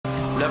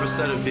Never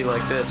said it'd be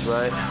like this,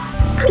 right?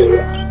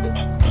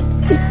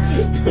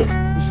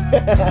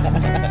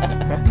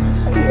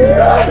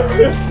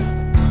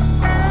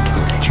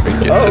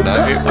 Drink it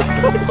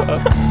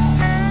tonight.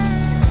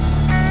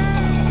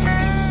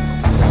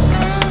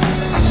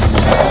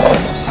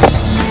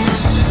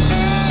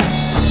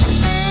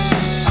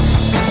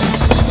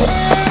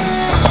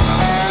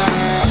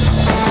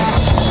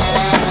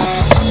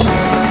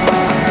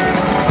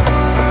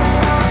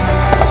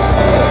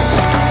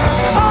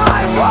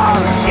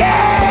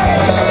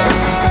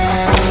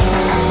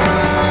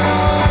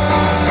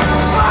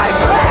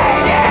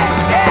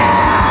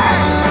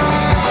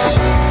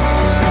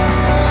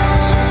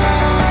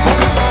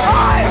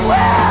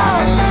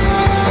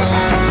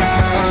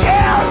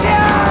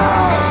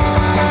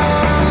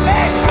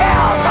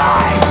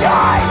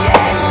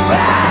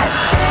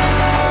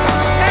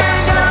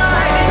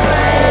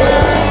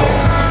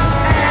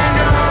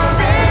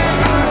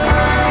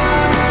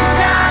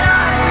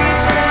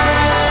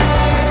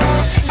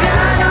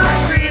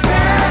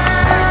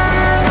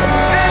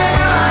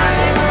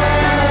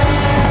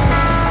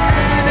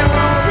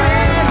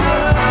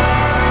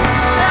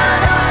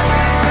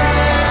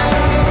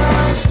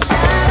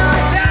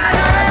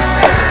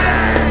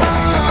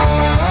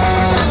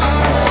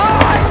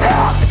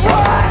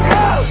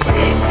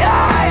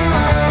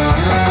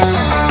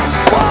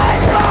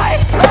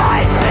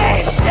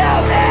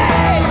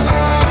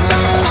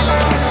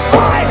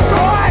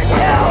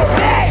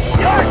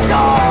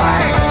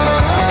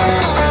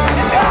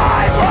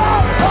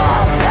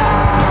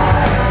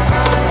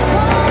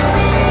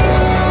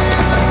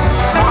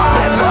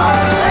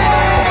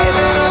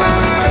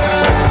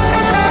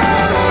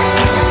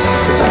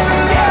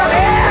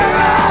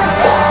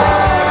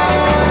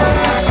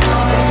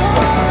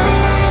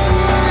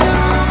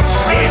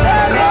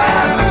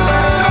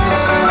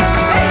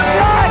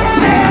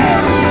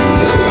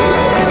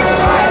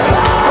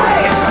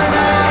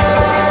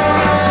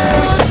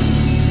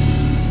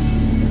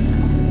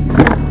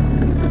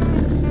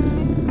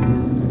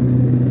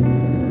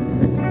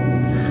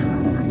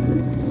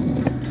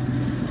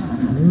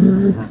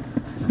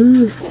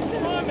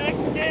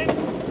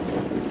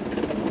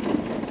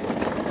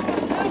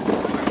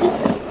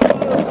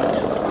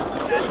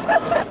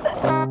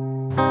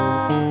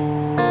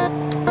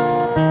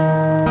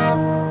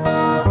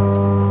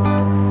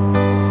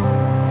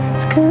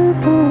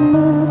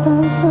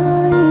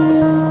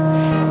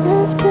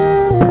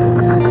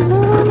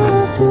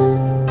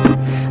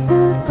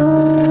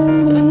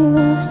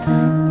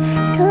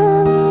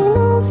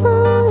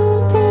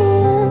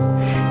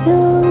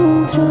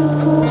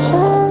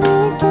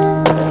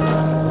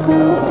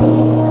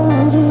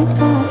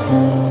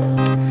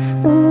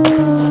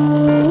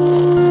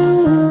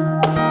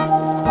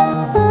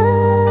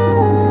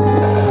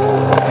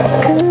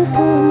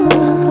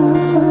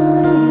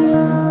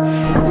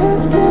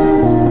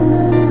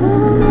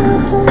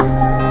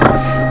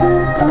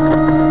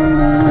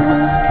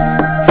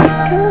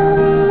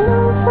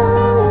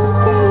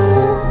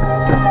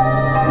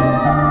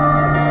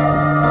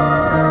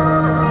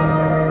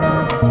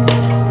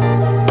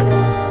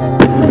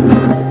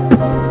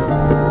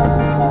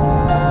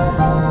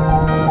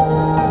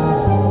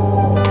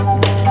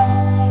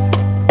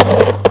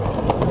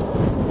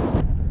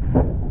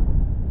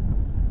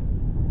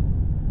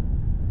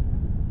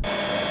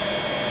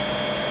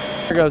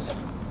 There goes. That's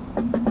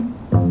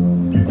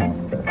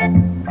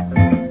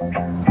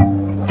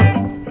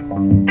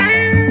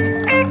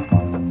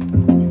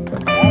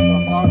what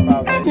I'm talking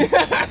about, baby.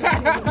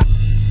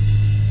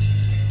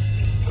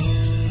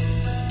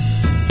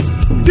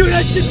 Dude,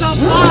 that shit's on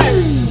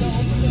fire!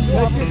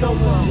 That shit's on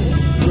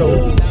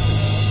fire.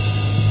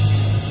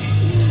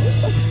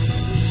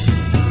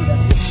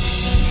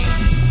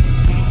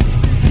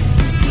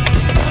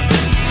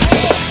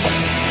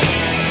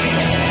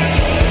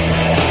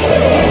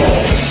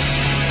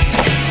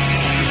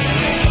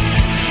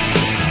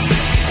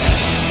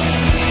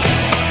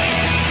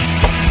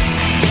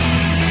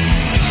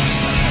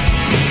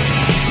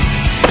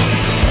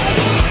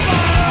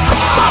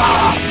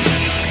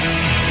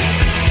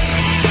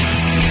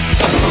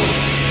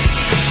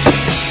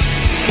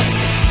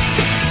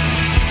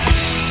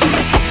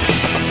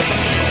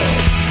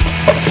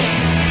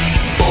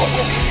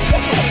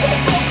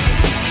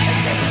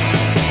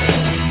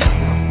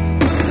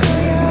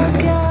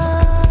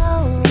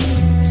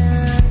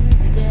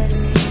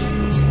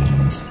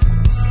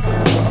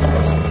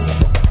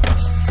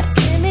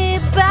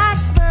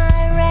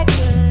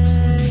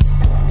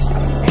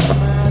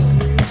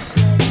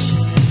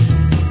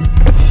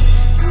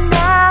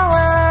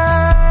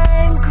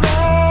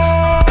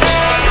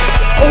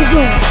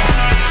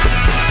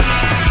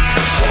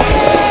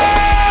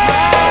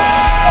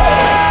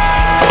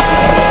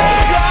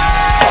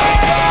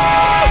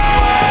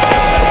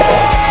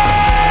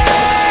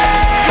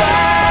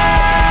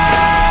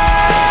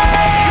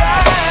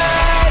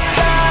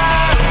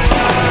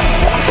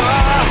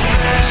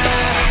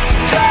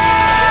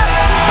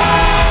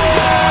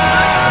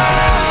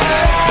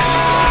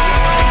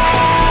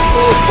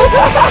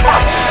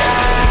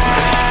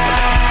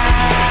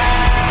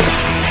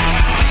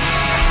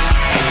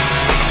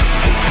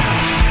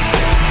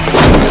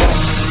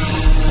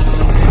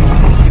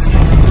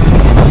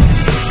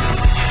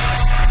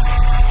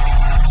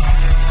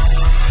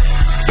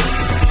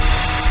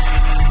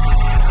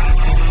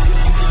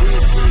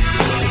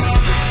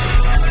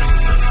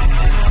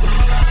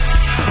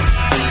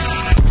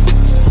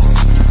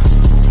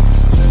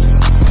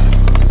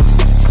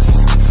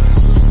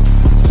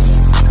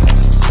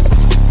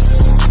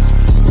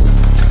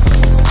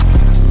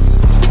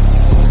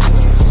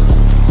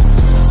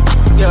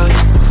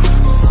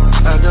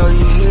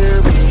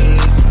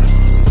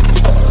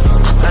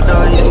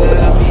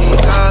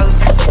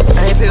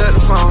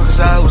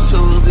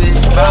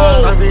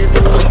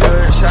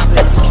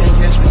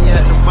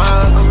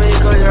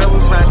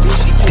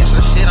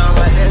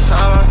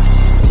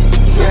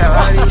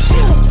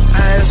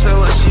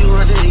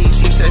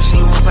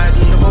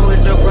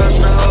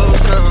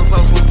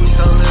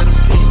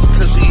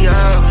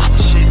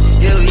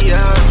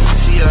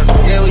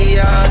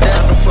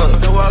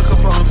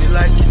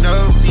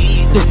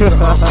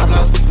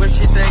 What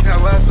you think I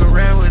walk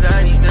around with all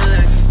these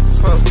guns?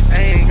 Fuck,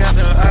 I ain't got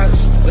no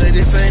ops. But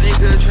if a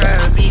nigga try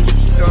me,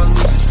 he gon'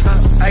 lose his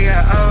top. I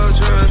got all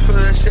drugs for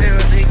the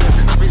sale, nigga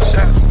come and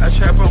shop. I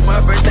trap on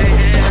my birthday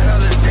and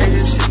holiday,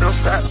 this shit don't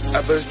stop. I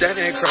bust down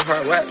and crow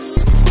hard whack.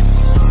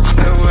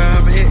 You know where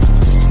I'm at?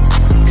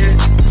 Yeah.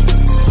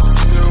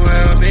 You know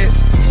where I'm at?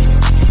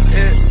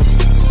 Yeah.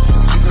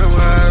 You know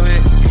where I'm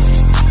at?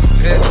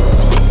 Yeah.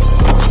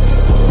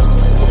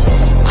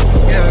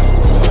 Yeah.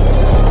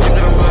 You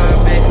know where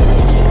I'm at?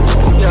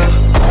 Yeah.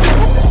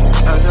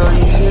 I know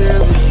you hear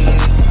me.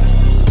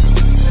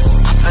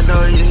 I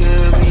know you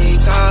hear me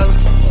calling.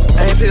 I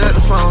ain't pick up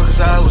the phone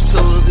cause I was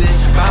too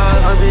busy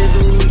ballin'. I'm in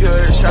New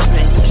York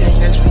shopping, you can't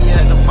catch me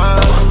at the mall.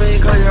 I'm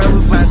in Korea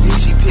with my bitch,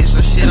 she picked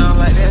some shit on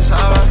like that's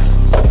all.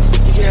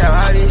 You can have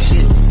all this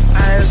shit.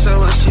 I asked her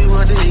what she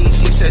wanted to eat,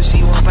 she said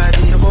she want my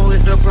D. I'm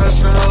with the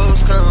bros and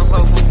hoes, come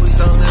over, we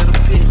gon' let them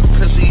pick.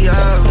 Cause we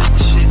all with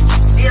the shit.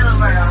 Feel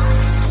around,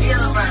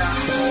 feel around.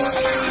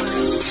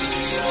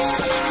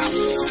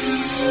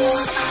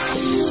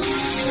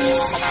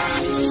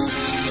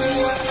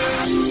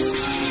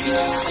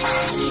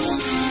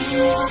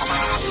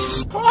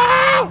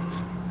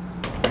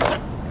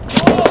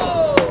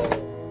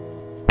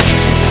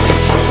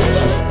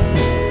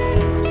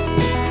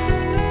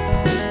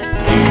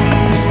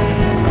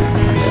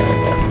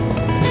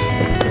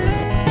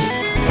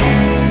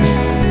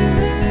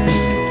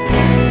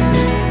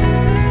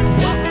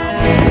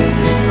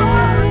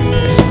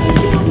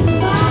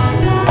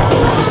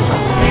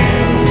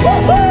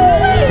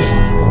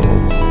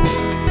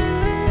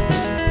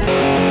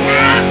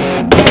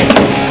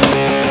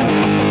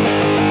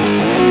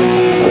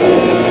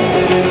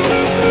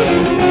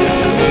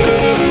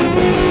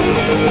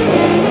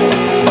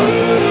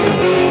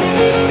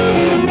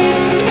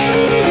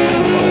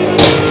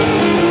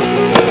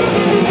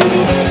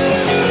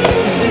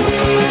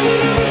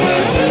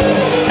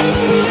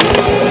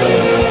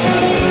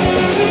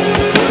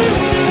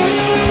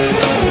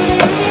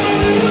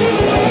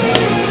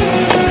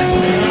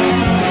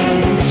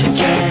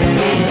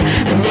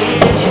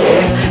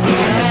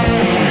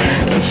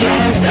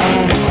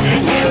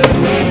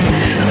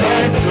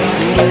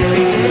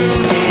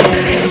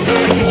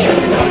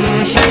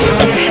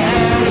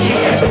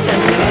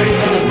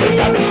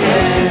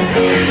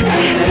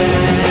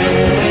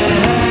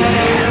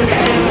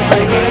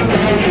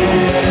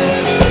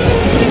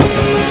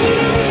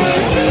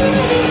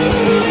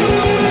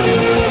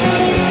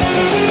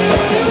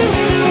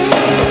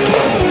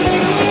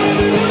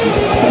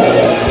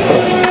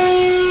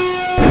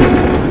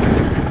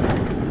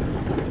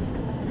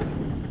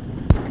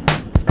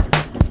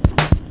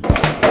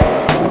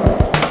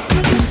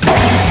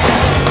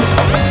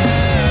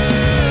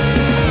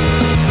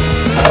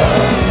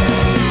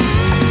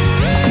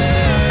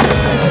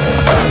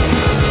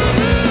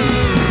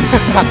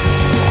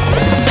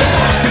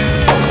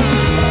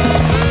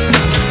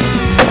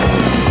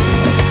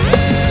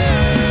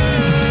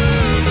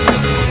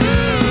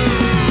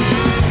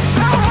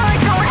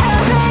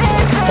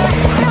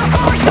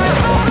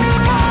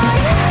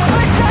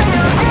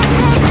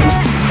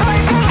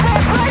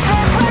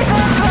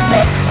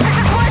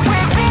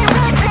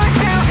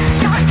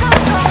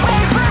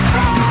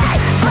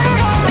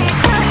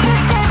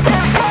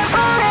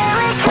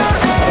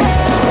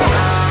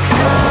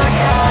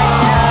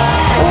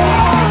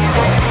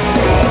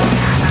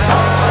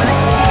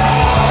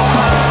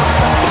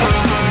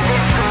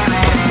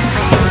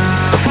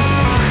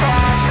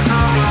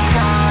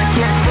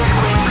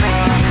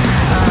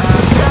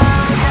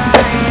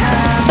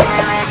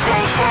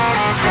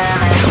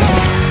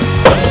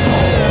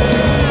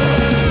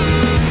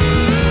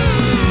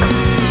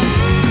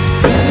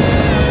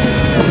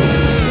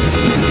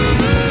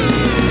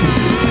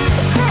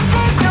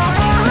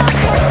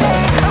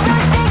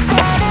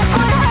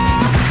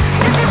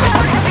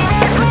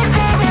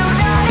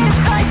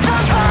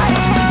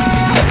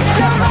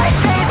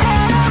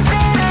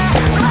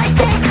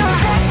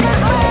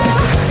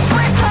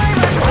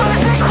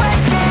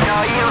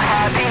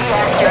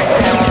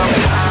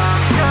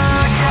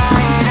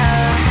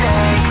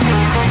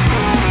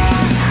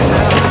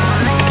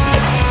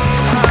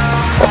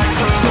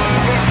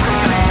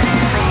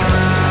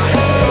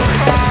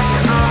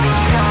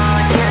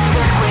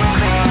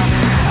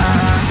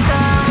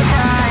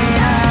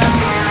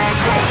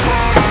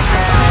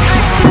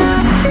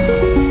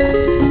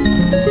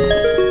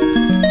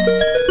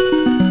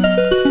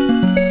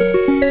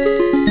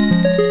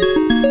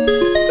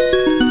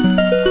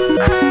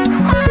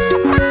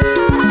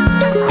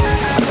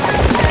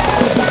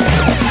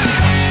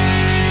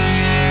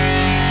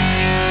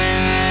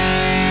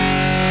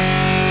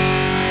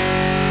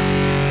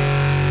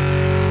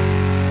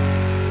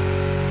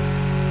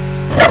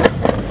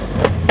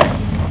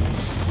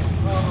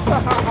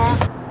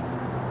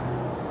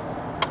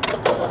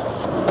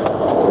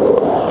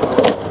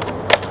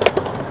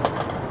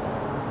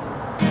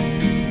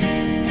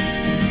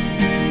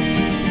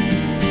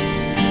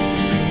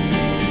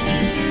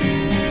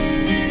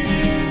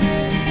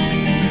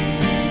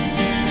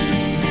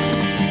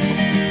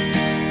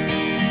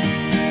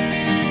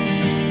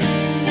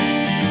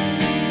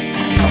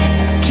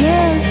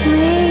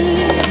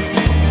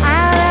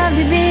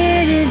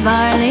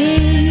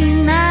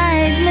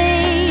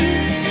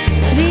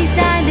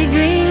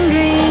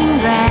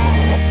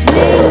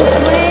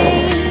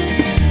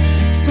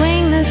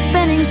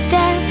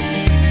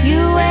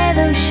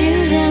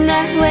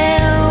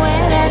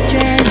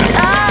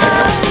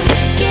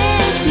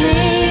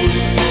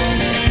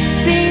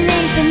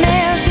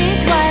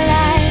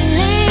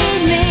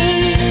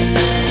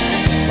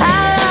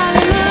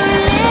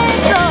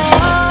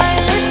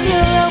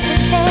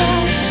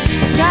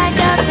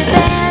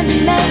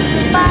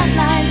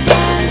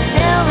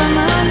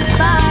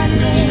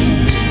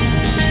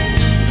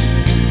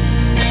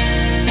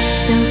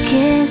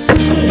 kiss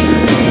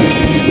me.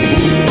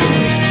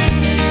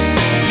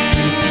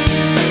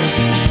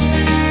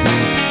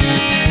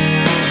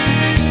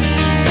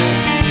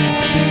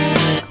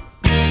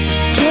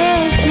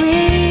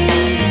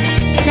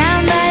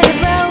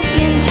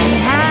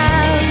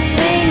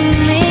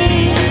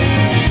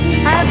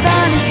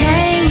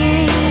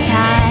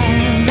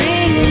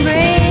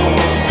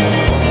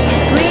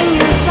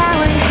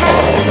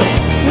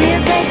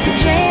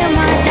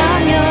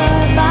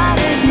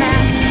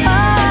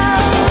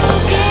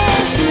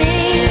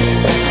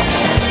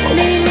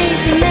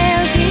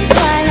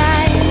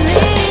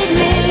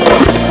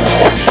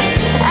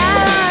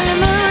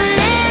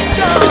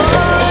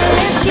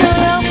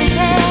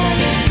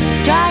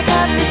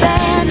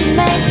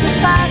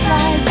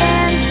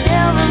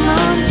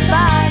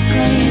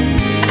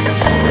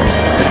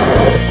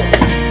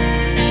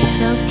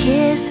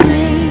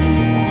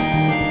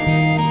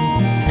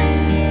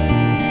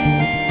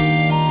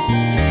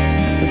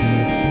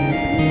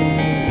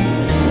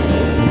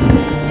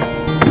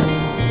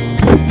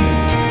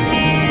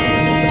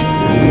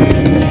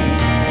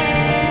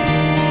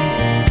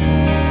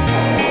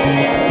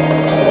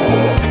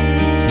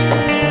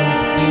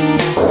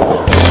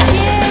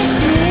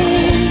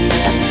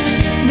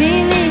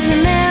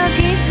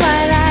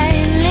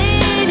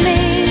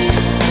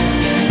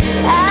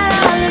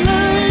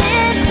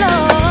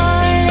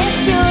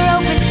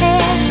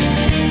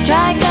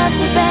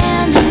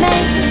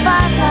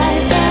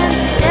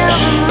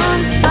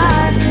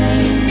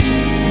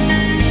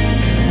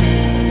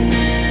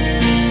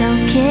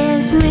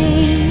 Kiss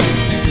me.